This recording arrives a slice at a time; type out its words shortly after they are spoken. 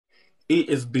he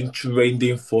has been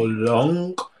trending for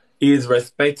long. He is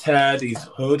respected. He's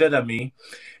older than me.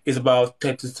 He's about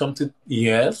 30 something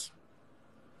years,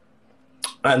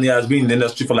 and he has been in the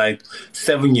industry for like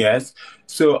 7 years.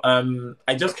 So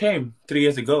I just came 3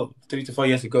 years ago, 3 to 4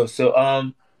 years ago.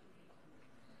 So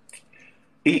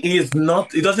he is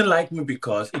not. He doesn't like me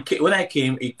because when I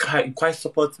came, he quite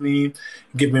supports me,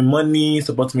 give me money,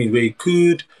 support me the way he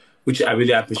could, which I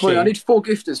really Come on, I appreciate. need four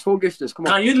gifters. Four gifters. Come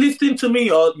on. Can you listen to me,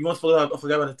 or you want to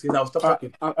forget about the things? I'll stop All right,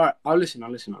 talking. all right. I'll listen.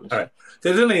 I'll listen. I'll All listen. right.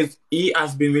 So the thing is, he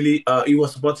has been really, he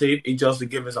was supportive. He just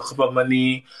gave us a couple of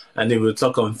money, and then we'll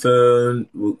talk on phone,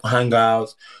 we'll hang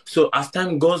out. So as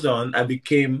time goes on, I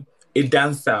became a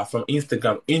dancer from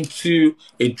Instagram into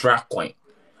a drag queen.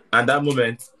 At that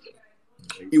moment,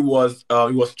 he was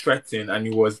threatened, and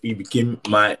he became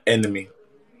my enemy.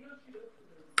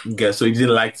 Okay, so he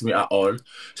didn't like me at all.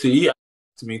 So he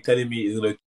asked me, telling me he's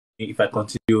gonna kill me if I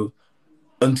continue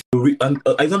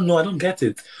I don't know, I don't get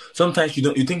it. Sometimes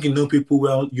you think you know people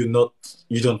well, you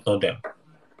don't know them.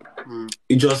 Mm.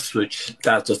 You just switch.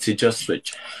 That's just it, just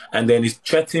switch. And then he's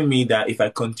threatening me that if I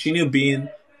continue being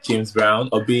James Brown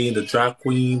or being the drag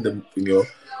queen,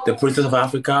 the princess of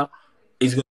Africa,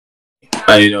 he's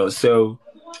gonna so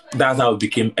that's how it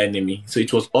became enemy. So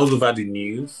it was all over the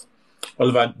news, all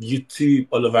over YouTube,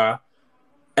 all over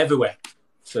everywhere.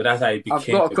 So that's how it I've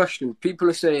became. got a question. People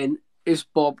are saying, is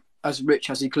Bob as rich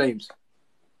as he claims?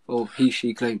 Or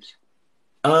she claims?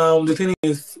 The thing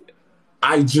is,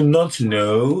 I do not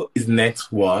know his net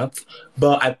worth,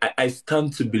 but I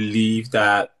stand to believe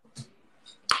that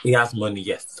he has money,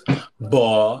 yes,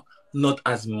 but not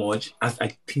as much as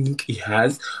I think he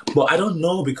has. But I don't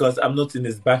know because I'm not in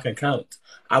his bank account.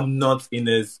 I'm not in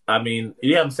his. I mean,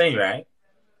 yeah, I'm saying right.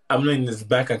 I'm not in his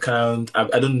bank account.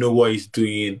 I don't know what he's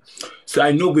doing. So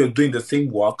I know we're doing the same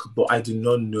work, but I do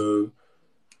not know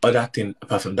other thing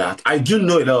apart from that. I do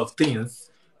know a lot of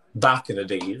things back in the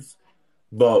days,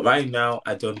 but right now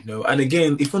I don't know. And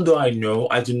again, even though I know,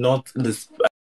 I do not